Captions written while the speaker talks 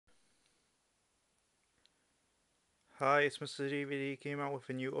Hi, it's Mr. DVD. Came out with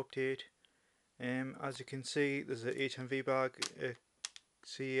a new update. As you can see, there's a HMV bag, a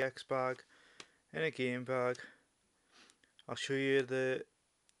CEX bag, and a game bag. I'll show you the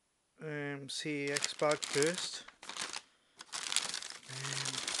CEX bag first.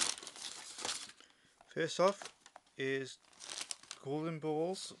 First off is golden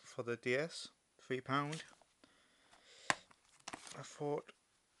balls for the DS, £3. I thought,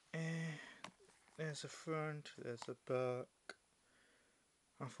 there's the front, there's the back.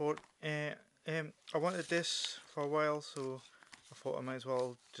 I thought, I wanted this for a while, so I thought I might as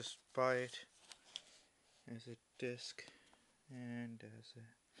well just buy it. There's a disc, and there's a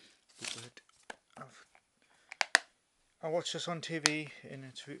booklet. I watched this on TV, and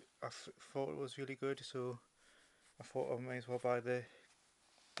I thought it was really good, so I thought I might as well buy the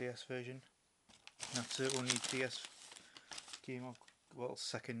DS version. And that's the only DS game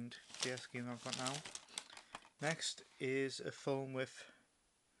second DS game I've got now. Next is a film with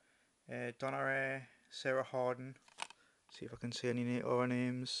Donna Sarah Harden. See if I can see any other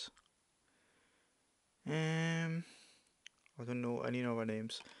names. I don't know any other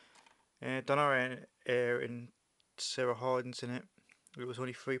names. Donna and Sarah Harden's in it. It was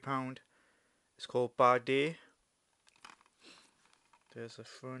only £3. It's called Bad Day. There's the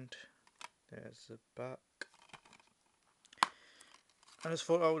front. There's the back. I just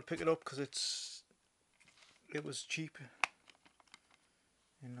thought I would pick it up because it was cheap.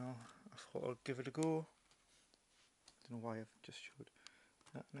 You know, I thought I'd give it a go. I don't know why I've just showed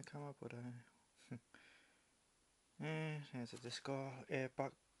that in the camera, but there's a disc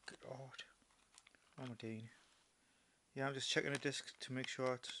back art. What am I doing? Yeah, I'm just checking the disc to make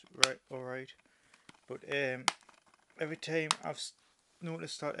sure it's alright. But every time I've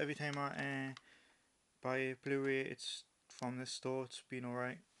noticed that every time I buy a Blu-ray, it's from this store, it's been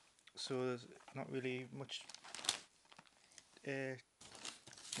alright. So there's not really much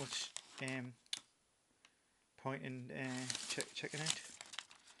point in checking it.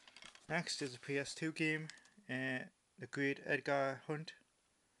 Next is a PS2 game, The Great Edgar Hunt,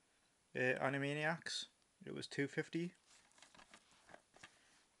 Animaniacs. It was $2.50.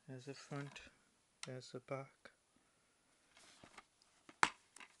 There's the front, there's the back,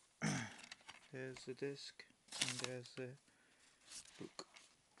 there's the disc, and there's the book.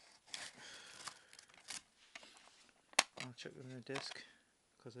 I'll check on the disc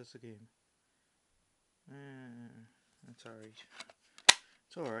because there's the game. It's alright.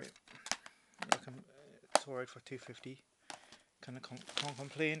 It's alright. It's alright for $2.50. Can't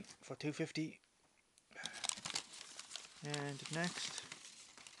complain for $2.50. And next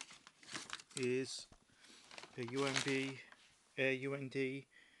is a UND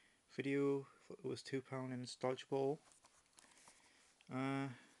video. It was £2 and it's dodgeball.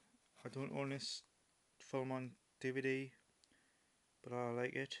 I don't own this film on DVD, but I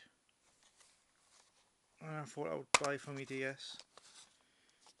like it. And I thought I would buy from my DS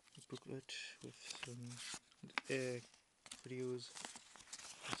a booklet with some videos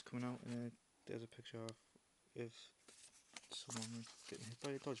that's coming out, and there's a picture of someone getting hit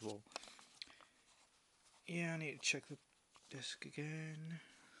by a dodgeball. Yeah, I need to check the disc again.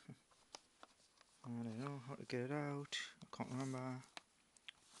 I don't know how to get it out. I can't remember.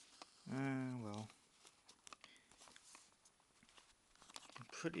 Well, I'm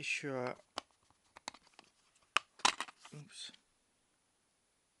pretty sure. Oops.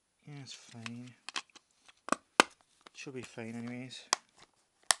 Yeah, it's fine. Should be fine, anyways.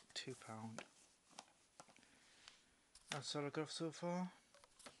 £2. That's all I got so far.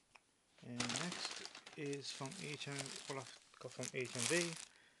 And next is from what I've got from HMV.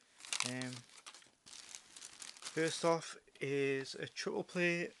 First off is a triple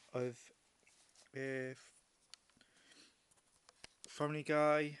play of Family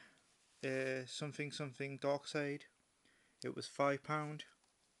Guy, something Dark Side. It was £5.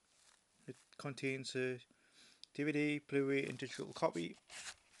 It contains a DVD, Blu-ray and digital copy.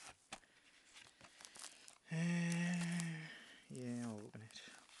 Yeah, I'll open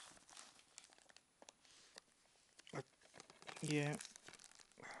it. Yeah,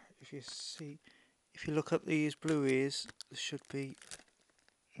 if you look at these Blu-rays, there should be,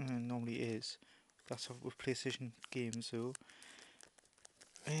 normally is, that's with PlayStation games, so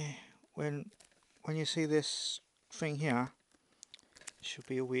when you see this thing here, there should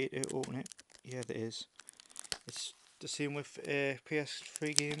be a way to open it. Yeah, there is. It's the same with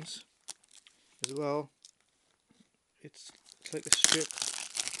PS3 games as well. It's like a strip,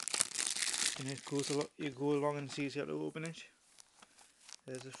 and it goes a lot. You go along and it's easier to open it.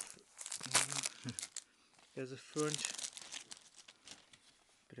 There's a there's a front.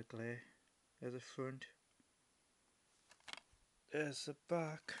 Bit of glare. There's a front. there's the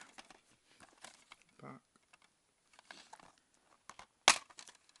back.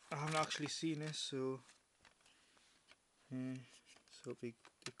 I haven't actually seen this, so it'll be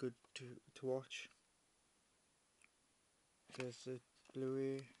good to watch. There's the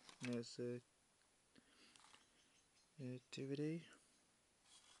Blu-ray, and there's the DVD,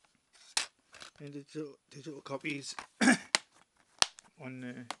 and the digital copies on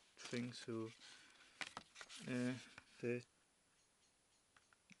the thing. So the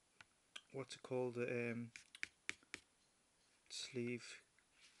what's it called? The sleeve.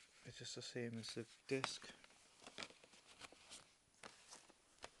 It's just the same as the disc.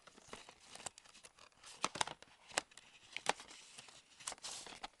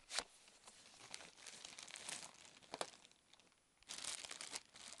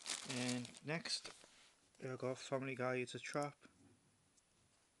 And next, I got Family Guy, It's a Trap.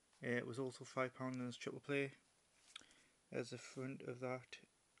 It was also £5 as triple play. There's the front of that.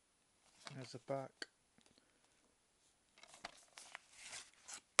 There's the back.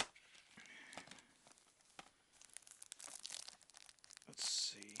 Let's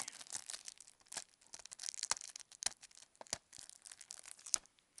see.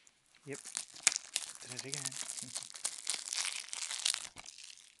 Yep, did it again.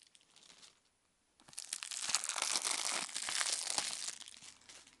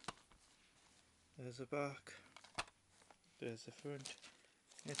 There's the back. There's the front.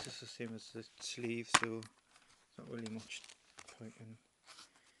 It's just the same as the sleeve, so it's not really much point in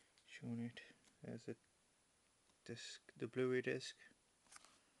showing it. There's the disc, the Blu-ray disc,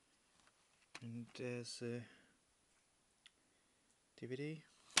 and there's the DVD,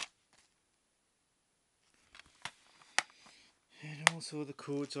 and also the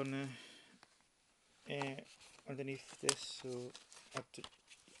codes on the underneath this. So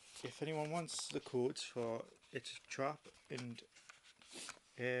if anyone wants the codes for It's a Trap and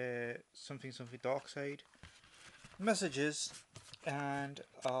something Dark Side, messages, and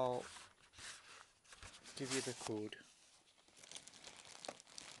I'll give you the code.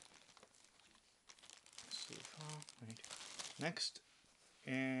 So far, right. Next,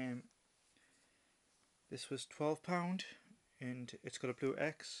 this was £12, and it's got a blue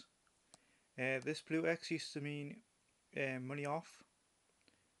X. This blue X used to mean money off,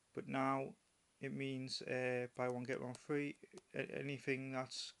 but now it means buy one get one free. Anything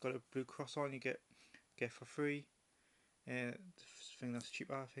that's got a blue cross on, you get for free. The thing that's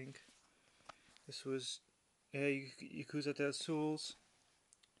cheaper, I think. This was Yakuza Dead Souls.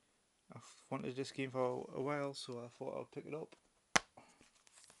 I've wanted this game for a while, so I thought I'd pick it up.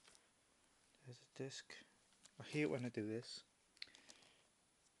 There's a disc. I hate when I do this.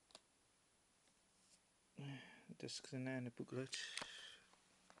 The disc's in there in the booklet.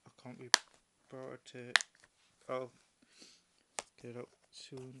 I can't be bothered to. I'll get it out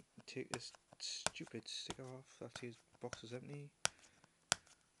soon. Take this stupid sticker off. That his box is empty.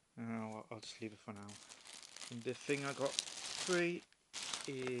 No, I'll just leave it for now. And the thing I got free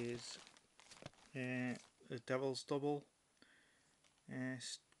is the Devil's Double.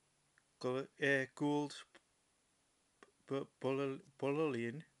 Gold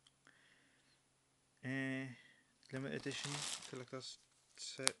Bullion limited edition collector's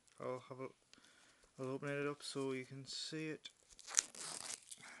set. I'll open it up so you can see it.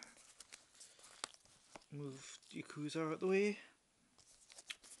 Move Yakuza out of the way.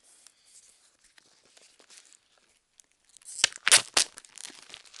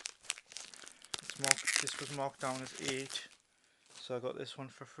 This was marked down as 8, so I got this one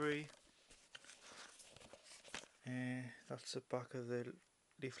for free. That's the back of the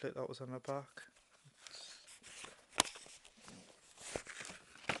leaflet that was on the back.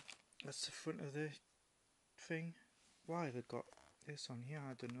 That's the front of the thing. Why they got this on here,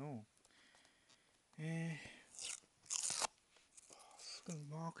 I don't know. Fucking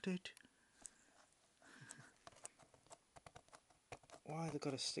marked it. Why they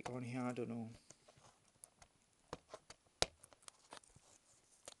got a sticker on here, I don't know.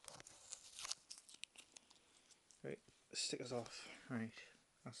 Right, the sticker's off. Right,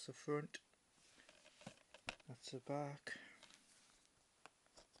 that's the front. That's the back.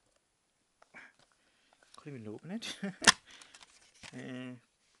 Couldn't even open it.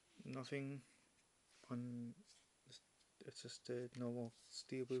 Nothing on. It's just a normal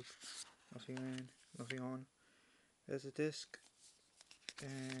steel boot. Nothing in, nothing on. There's a disc. A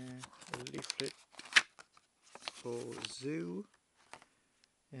leaflet for Zoo,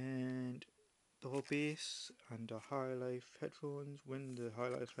 and the whole base, and the High Life headphones. Win the High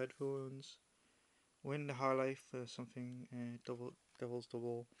Life headphones. Win the High Life for something. Devil's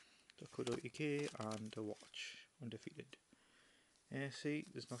Double. .co.uk, and a watch. Undefeated. See,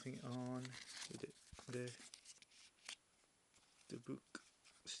 there's nothing on the book,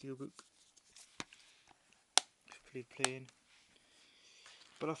 steel book. It's pretty plain.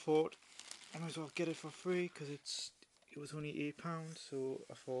 But I thought I might as well get it for free because it was only £8, so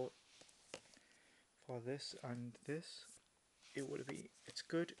I thought for this and this it's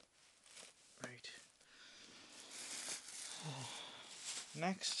good. Right.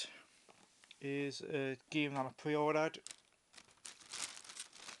 Next is a game that I pre-ordered.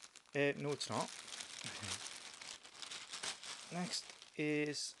 No, it's not. Next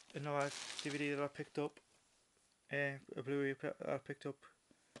is another DVD that I picked up, a Blu-ray that I picked up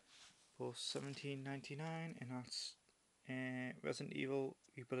for $17.99, and that's Resident Evil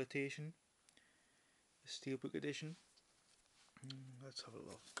Rehabilitation, the Steelbook edition. Let's have a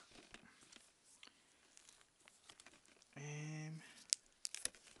look.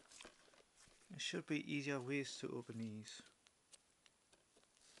 There should be easier ways to open these.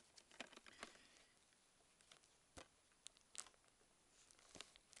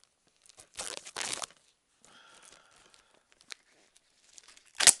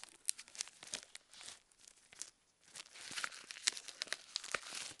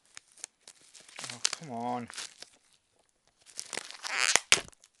 Oh, come on.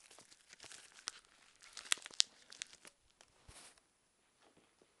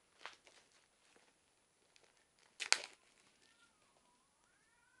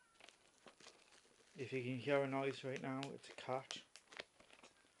 If you can hear a noise right now, it's a cat.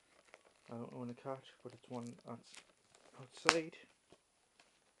 I don't own a cat, but it's one that's outside.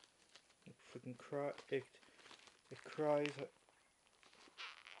 It freaking it cries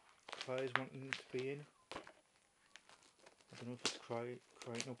wanting to be in. I don't know if it's crying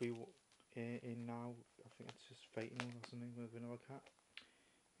to be in now. I think it's just fighting or something with another cat.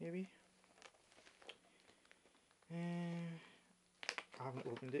 Maybe. I haven't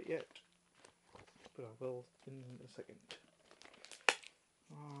opened it yet, but I will in a second.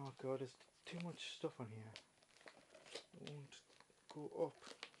 Oh god, there's too much stuff on here. It won't go up,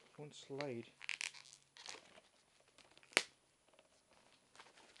 it won't slide.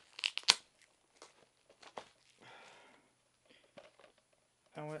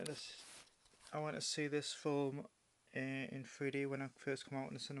 I went to see this film in 3D when it first came out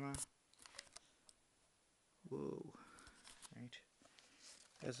in the cinema. Whoa. Right.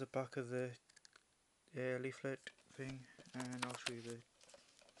 There's the back of the leaflet thing, and I'll show you the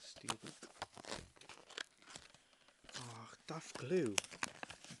steelbook. Oh, daft glue.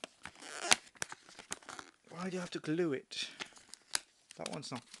 Why do you have to glue it? That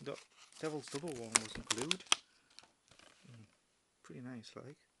one's not. The Devil's Double one wasn't glued. Pretty nice,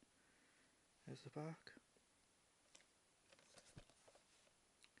 like. There's the back.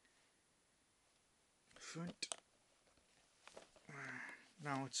 Front.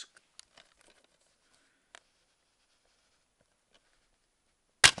 Now it's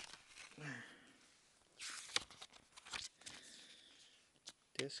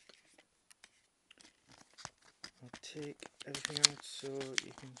disc. I'll take everything out so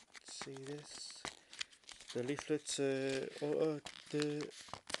you can see this. The leaflets, the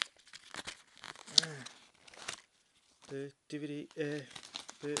DVD,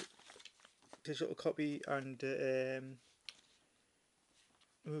 the digital copy, and the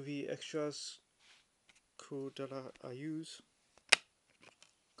movie extras code that I use,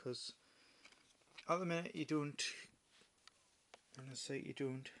 because at the minute you don't. On the site you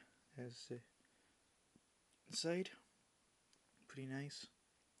don't. There's the inside, pretty nice.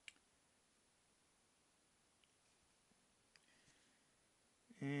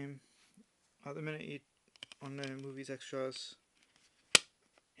 At the minute you, on the movies extras,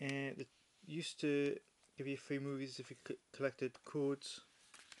 they used to give you free movies if you collected codes,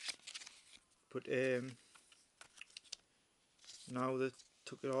 but now they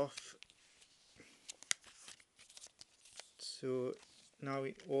took it off, so now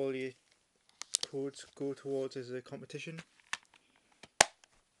all your codes go towards as a competition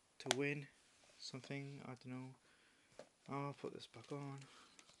to win something. I don't know. I'll put this back on.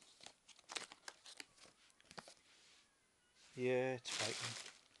 Yeah, it's fighting.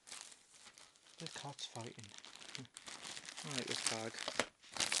 The cat's fighting. I like this bag.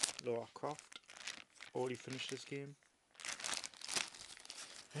 Laura Croft. Already finished this game.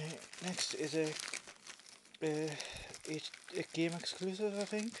 Next is a game exclusive, I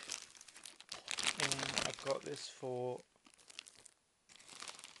think. I've got this for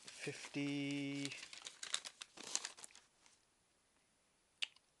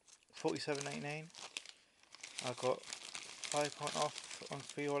 $47.99. I got £5 off on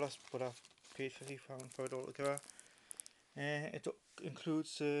pre-orders, but I've paid £50 for it altogether. It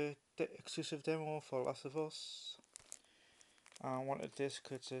includes the exclusive demo for Last of Us. I wanted this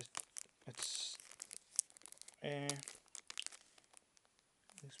because it's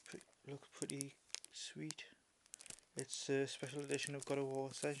looks pretty sweet. It's a special edition of God of War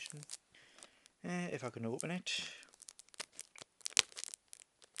Ascension. If I can open it,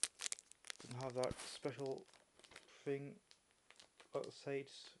 and have that special thing at the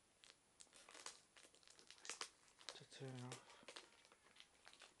sides to turn off.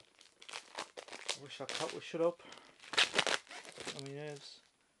 I wish that cat would shut up. On my nerves.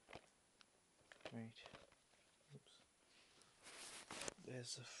 Right. Oops.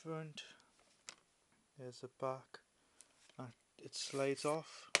 There's the front. There's the back. It slides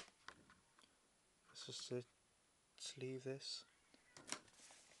off. It's just to sleeve this.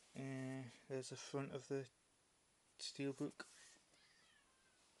 There's the front of the steelbook.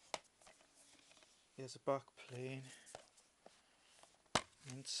 There's the back plain.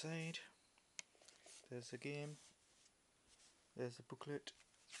 Inside, there's the game. There's the booklet.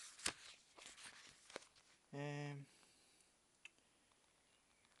 I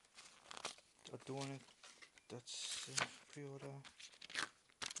don't want to. That's pre-order.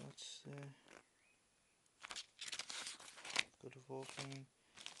 That's God of War thing.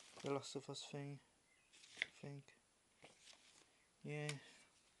 The Last of Us thing. I think. Yeah.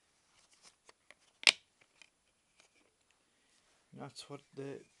 That's what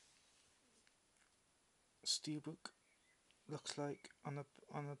the steelbook looks like on the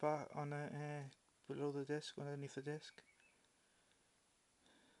back, on the below the disc, underneath the disc.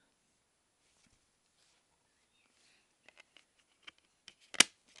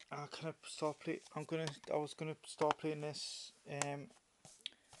 I was gonna start playing this. I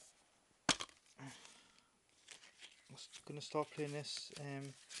was gonna start playing this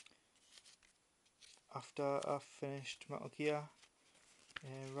after I finished Metal Gear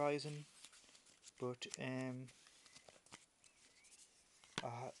Rising, but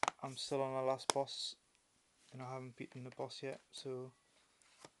I'm still on the last boss, and I haven't beaten the boss yet, so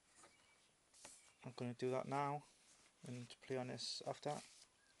I'm gonna do that now and play on this after.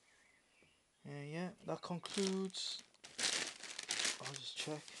 Yeah, that concludes. I'll just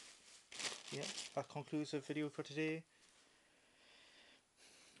check. Yeah, that concludes the video for today.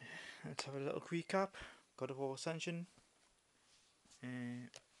 Let's have a little recap. God of War Ascension,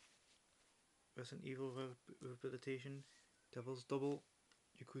 Resident Evil Rehabilitation, Devil's Double,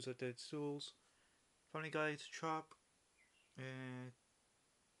 Yakuza Dead Souls, Family Guide, Trap,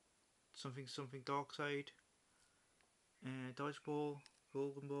 Something Dark Side, Dodgeball,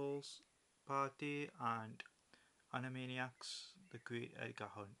 Golden Balls, Party, and Animaniacs, The Great Edgar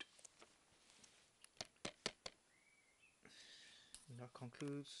Hunt. And that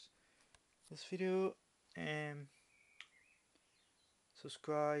concludes this video.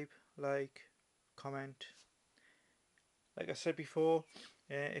 Subscribe, like, comment. Like I said before,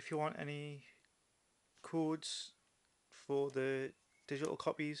 if you want any codes for the digital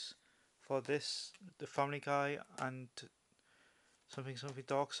copies for this, the Family Guy, and Something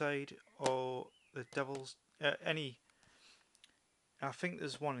Dark Side, or the Devil's, any, I think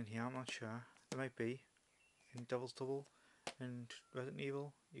there's one in here, I'm not sure, there might be, in Devil's Double and Resident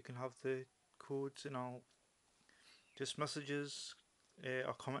Evil, you can have the codes, and I'll just messages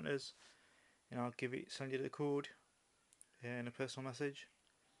or commenters, and I'll send you the code in a personal message.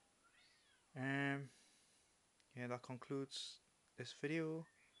 Yeah, that concludes this video.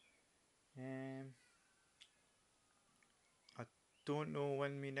 I don't know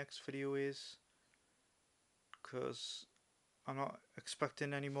when my next video is, because I'm not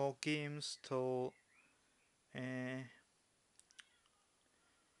expecting any more games till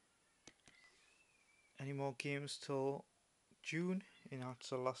June, and that's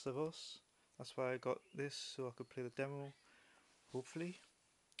The Last of Us. That's why I got this, so I could play the demo, hopefully.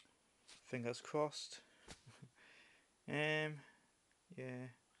 Fingers crossed. Yeah,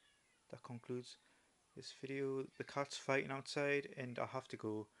 that concludes this video. The cat's fighting outside and I have to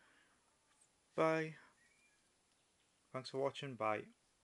go. Bye. Thanks for watching. Bye.